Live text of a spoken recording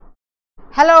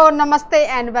Hello, namaste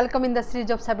and welcome in the series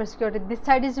of cybersecurity. This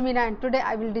side is Meena and today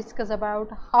I will discuss about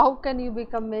how can you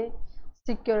become a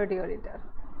security auditor.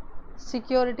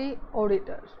 Security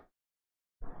auditor.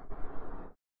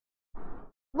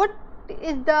 What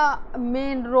is the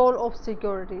main role of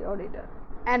security auditor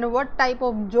and what type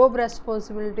of job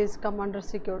responsibilities come under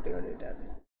security auditor?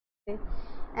 Okay.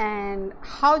 And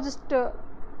how just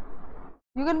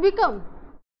you can become,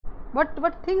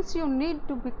 what things you need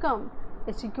to become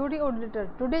a security auditor.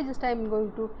 Today just I am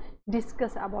going to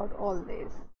discuss about all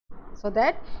this so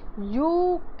that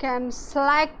you can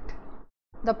select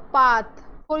the path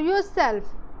for yourself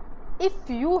if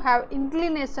you have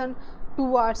inclination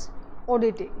towards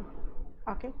auditing.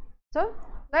 Okay, so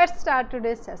let's start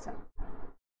today's session.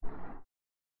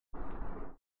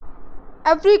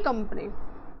 Every company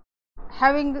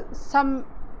having some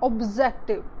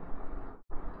objective,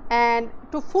 and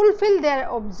to fulfill their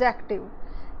objective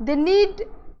they need,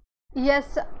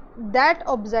 yes, that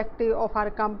objective of our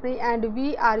company, and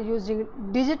we are using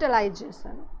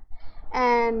digitalization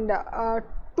and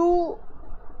to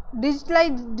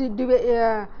digitalize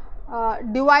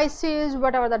devices,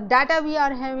 whatever the data we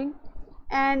are having,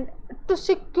 and to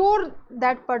secure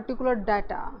that particular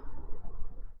data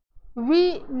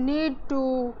we need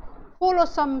to follow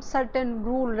some certain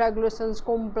rule, regulations,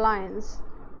 compliance,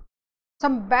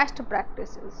 some best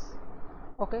practices.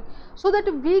 Okay, so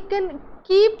that we can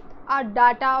keep our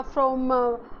data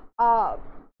from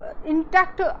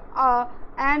intact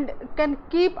and can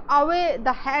keep away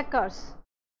the hackers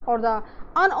or the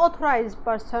unauthorized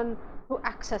person to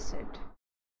access it.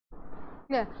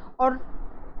 Yeah, or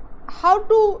how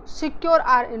to secure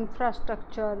our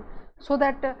infrastructure so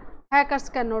that hackers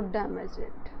cannot damage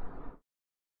it.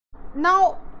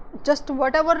 Now just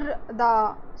whatever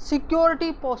the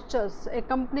security postures a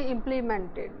company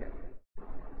implemented,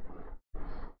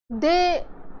 they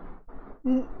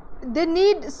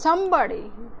need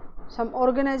somebody, some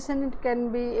organization, it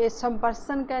can be some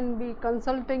person, can be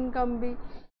consulting, can be,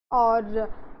 or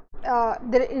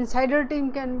their insider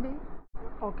team can be.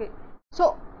 Okay,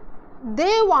 so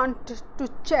they want to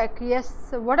check,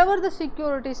 yes, whatever the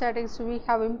security settings we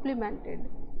have implemented,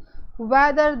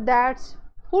 whether that's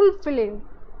fulfilling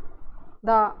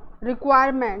the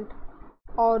requirement,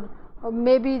 or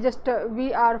maybe just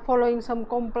we are following some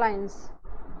compliance,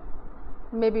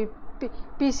 maybe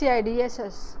PCI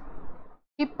DSS,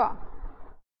 HIPAA.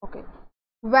 Okay,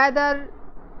 whether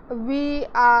we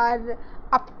are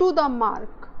up to the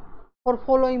mark for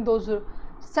following those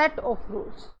set of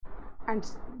rules, and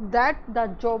that the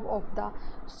job of the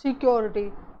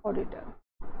security auditor.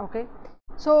 Okay,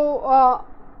 so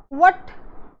what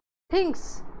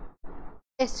things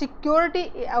a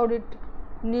security audit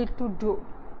need to do?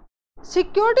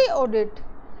 Security audit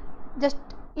just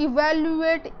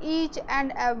evaluate each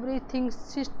and everything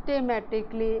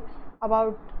systematically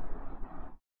about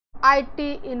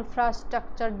IT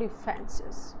infrastructure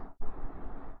defenses,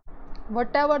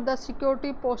 whatever the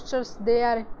security postures they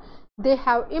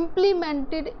have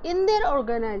implemented in their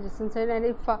organizations, and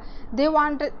if they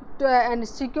want to, and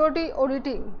security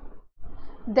auditing,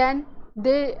 then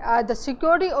they the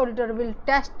security auditor will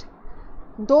test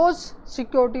those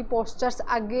security postures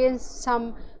against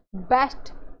some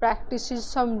best practices,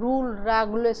 some rule,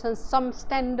 regulations, some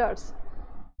standards,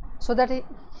 so that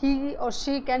he or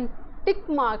she can tick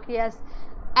mark, yes,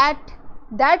 at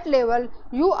that level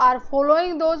you are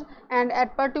following those, and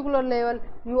at particular level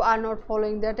you are not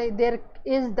following that. There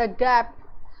is the gap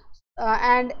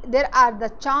and there are the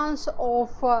chance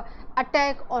of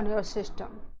attack on your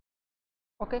system.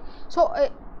 Okay, so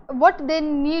what they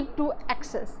need to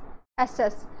assess,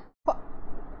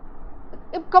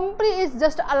 if company is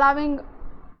just allowing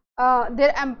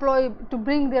their employee to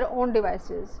bring their own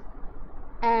devices,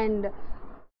 and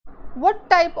what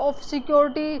type of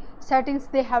security settings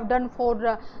they have done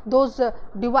for those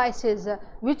devices,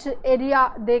 which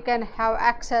area they can have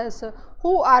access,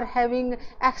 who are having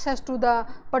access to the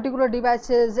particular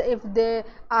devices, if they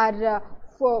are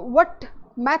for what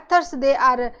methods they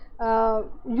are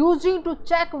using to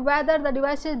check whether the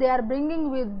devices they are bringing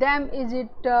with them, is it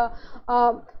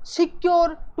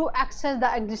secure to access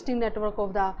the existing network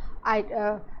of the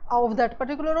of that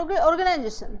particular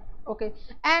organization. Okay,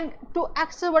 and to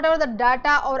access whatever the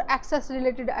data or access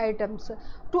related items,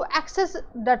 to access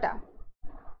data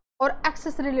or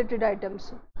access related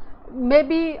items,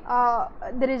 maybe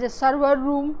there is a server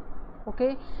room.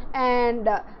 Okay, and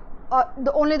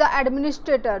only the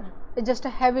administrator is just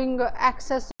having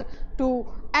access to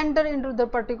enter into the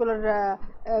particular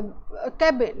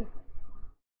cabin.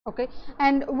 Okay,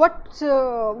 and what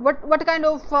kind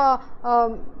of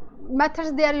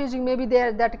methods they are using, maybe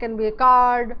there that can be a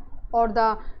card, or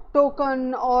the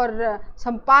token or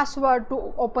some password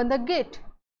to open the gate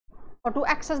or to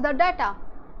access the data.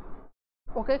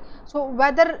 Okay, so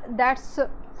whether that's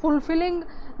fulfilling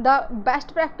the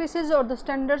best practices or the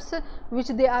standards which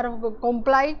they are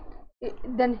comply,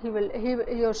 then he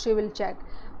or she will check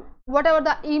whatever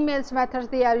the emails methods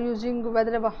they are using,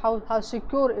 whether how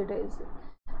secure it is,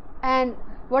 and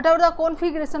whatever the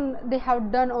configuration they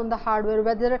have done on the hardware,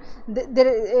 whether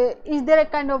is there a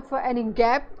kind of any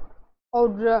gap,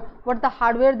 or what the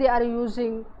hardware they are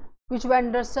using, which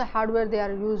vendors hardware they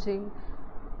are using.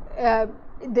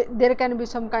 There can be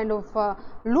some kind of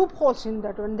loopholes in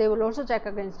that one, they will also check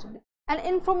against it. And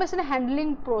information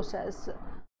handling process,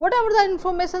 whatever the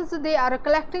informations they are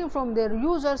collecting from their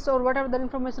users, or whatever the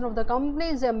information of the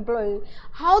company's employee,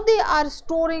 how they are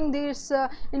storing this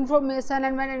information,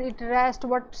 and when it rests,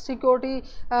 what security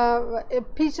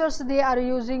features they are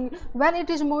using, when it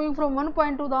is moving from one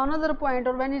point to the another point,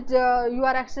 or when it you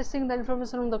are accessing the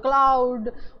information on the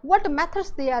cloud, what methods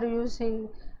they are using,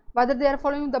 whether they are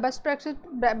following the best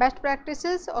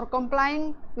practices or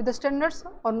complying with the standards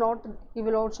or not. He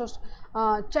will also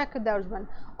check that one.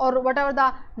 Or whatever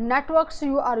the networks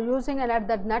you are using, and at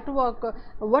that network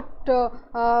what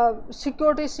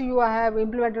securities you have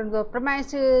implemented on the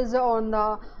premises, on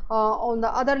the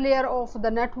other layer of the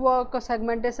network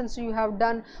segmentations you have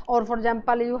done. Or for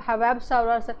example, you have web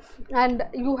servers, and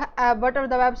you have whatever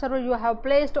the web server you have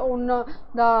placed on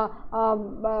the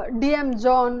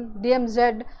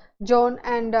DMZ zone,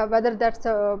 and whether that's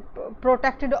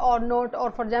protected or not.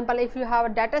 Or for example, if you have a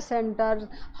data center,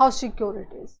 how secure it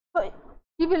is. So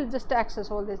he will just access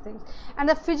all these things. And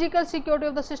the physical security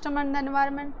of the system and the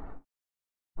environment,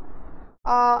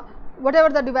 whatever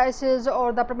the devices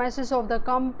or the premises of the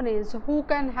companies, who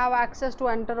can have access to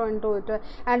enter into it,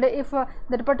 and if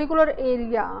that particular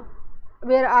area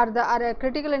where are the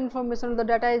critical information of the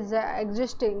data is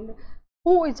existing,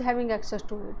 who is having access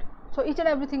to it. So each and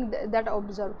everything that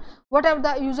observe, whatever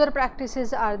the user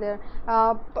practices are there,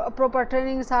 proper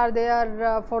trainings are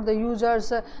there for the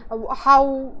users,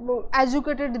 how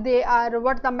educated they are,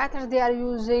 what the methods they are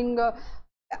using,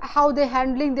 how they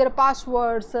handling their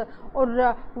passwords,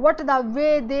 or what the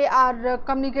way they are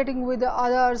communicating with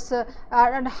others,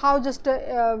 and how just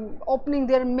opening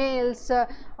their mails,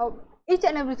 each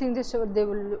and everything this they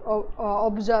will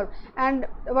observe. And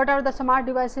what are the smart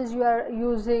devices you are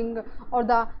using, or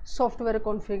the software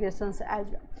configurations as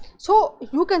well. So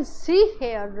you can see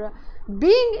here,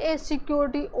 being a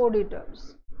security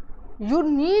auditors, you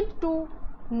need to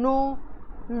know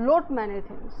lot many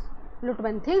things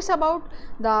about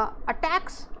the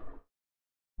attacks.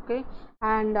 Okay,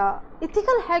 and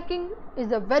ethical hacking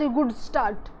is a very good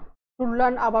start to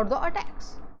learn about the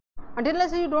attacks.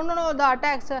 Unless you don't know the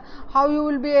attacks, how you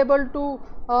will be able to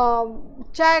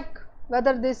check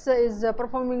whether this is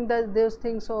performing those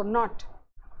things or not.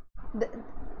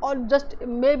 Or just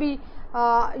maybe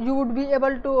you would be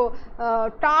able to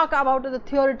talk about the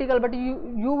theoretical, but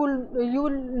you will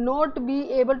not be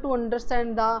able to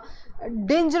understand the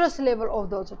dangerous level of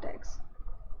those attacks.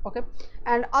 Okay,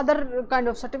 and other kind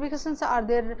of certifications are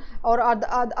there, or are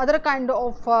the other kind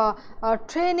of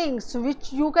trainings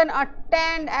which you can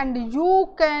attend, and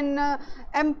you can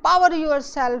empower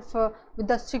yourself with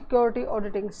the security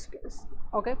auditing skills.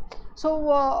 Okay, so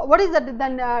what is the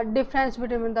then difference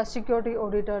between the security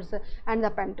auditors and the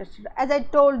pen tester? As I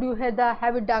told you, here the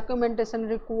heavy documentation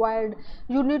required.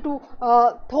 You need to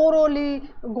thoroughly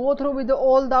go through with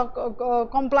all the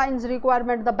compliance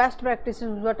requirement, the best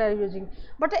practices what are using.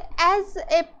 But as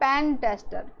a pen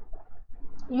tester,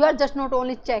 you are just not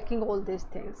only checking all these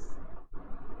things.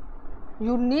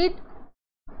 You need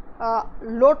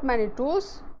lot many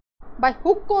tools. By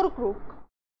hook or crook,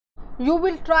 you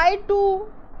will try to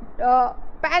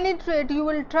penetrate, you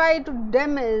will try to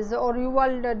damage, or you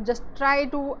will just try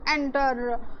to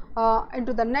enter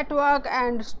into the network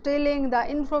and stealing the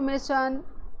information,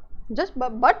 just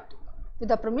but with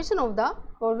the permission of the,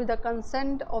 or with the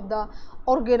consent of the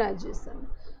organization.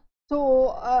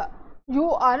 So you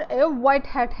are a white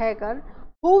hat hacker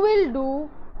who will do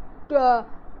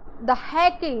the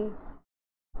hacking,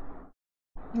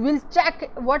 will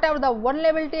check whatever the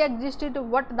vulnerability existed,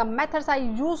 what the methods I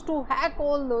used to hack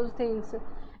all those things,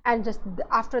 and just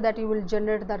after that you will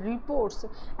generate the reports,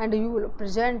 and you will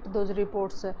present those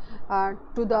reports to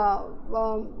the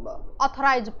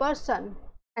authorized person,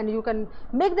 and you can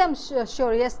make them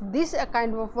sure, yes, this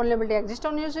kind of vulnerability exists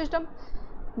on your system.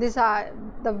 These are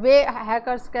the way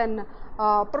hackers can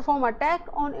perform attack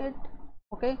on it.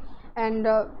 Okay, and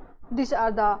these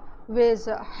are the ways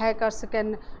hackers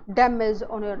can damage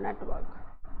on your network.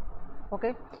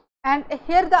 Okay, And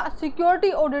here the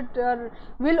security auditor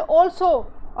will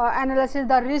also analyze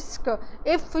the risk.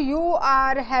 If you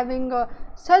are having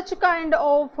such kind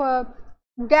of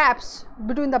gaps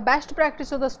between the best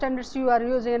practice of the standards you are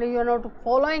using and you are not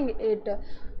following it,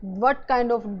 what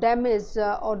kind of damage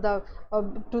or the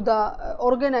to the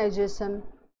organization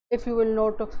if you will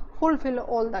not fulfill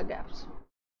all the gaps.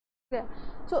 Yeah.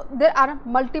 So there are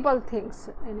multiple things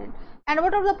in it. And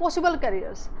what are the possible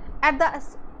careers at the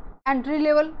entry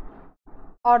level,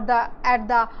 or the at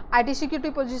the IT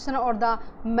security position, or the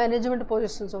management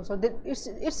positions also?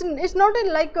 It's not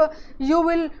like you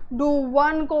will do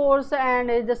one course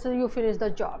and just you finish the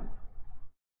job.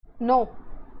 No,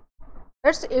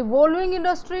 it's evolving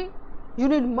industry. You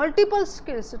need multiple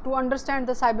skills to understand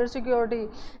the cyber security,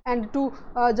 and to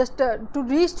to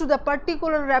reach to the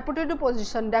particular reputed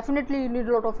position. Definitely you need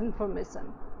a lot of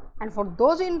information, and for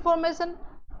those information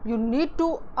you need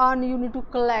to earn, you need to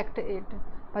collect it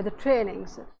by the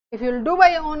trainings. If you will do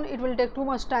by your own, it will take too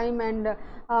much time, and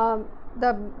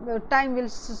the time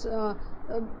will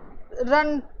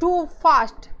run too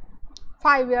fast,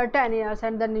 5 years, 10 years,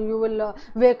 and then you will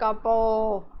wake up,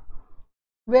 oh,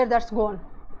 where that's gone.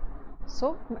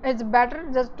 So it's better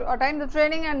just to attend the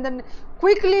training and then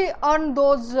quickly earn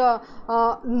those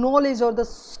knowledge or the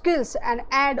skills and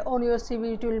add on your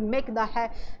CV. It will make the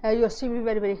your CV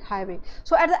very, very heavy.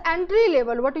 So at the entry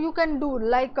level, what you can do,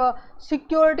 like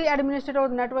security administrator or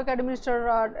network administrator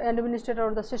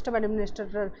or the system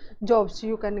administrator jobs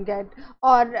you can get,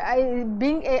 or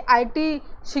being a IT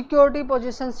security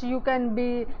positions, you can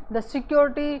be the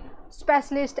security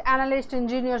specialist, analyst,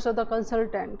 engineers, or the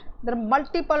consultant. There are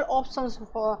multiple options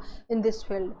for in this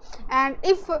field. And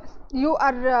if you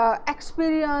are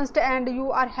experienced and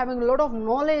you are having a lot of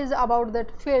knowledge about that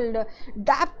field,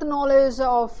 depth knowledge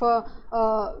of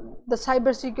the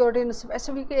cyber security in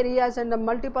specific areas, and the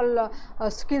multiple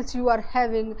skills you are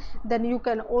having, then you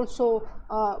can also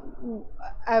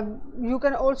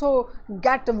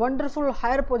get wonderful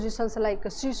higher positions like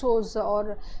CISOs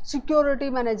or security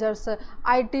managers,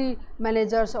 IT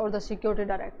managers, or the security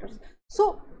directors.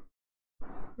 So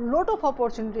lot of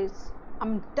opportunities,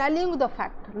 I'm telling you the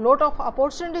fact, lot of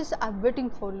opportunities are waiting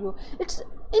for you. It's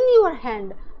in your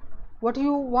hand what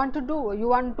you want to do. You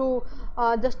want to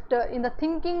just in the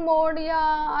thinking mode,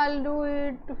 yeah, I'll do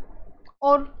it,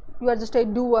 or you are just a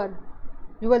doer.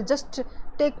 You will just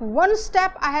take one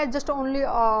step ahead, just only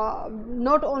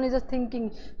not only just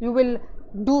thinking, you will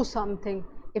do something.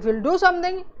 If you will do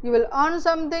something, you will earn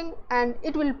something, and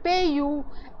it will pay you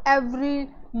every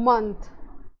month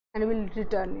and will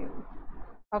return you.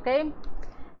 Okay,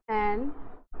 and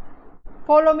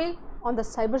follow me on the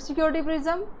cybersecurity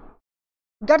prism.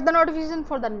 Get the notification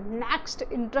for the next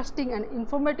interesting and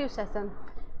informative session.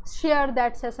 Share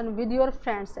that session with your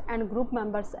friends and group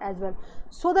members as well,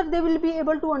 so that they will be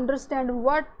able to understand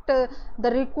what the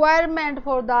requirement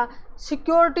for the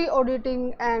security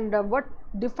auditing, and what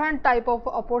different type of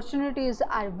opportunities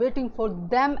are waiting for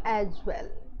them as well.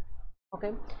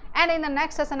 Okay, and in the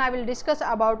next session I will discuss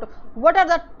about what are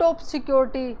the top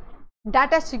security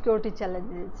data security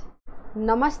challenges.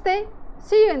 Namaste,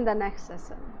 see you in the next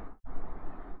session.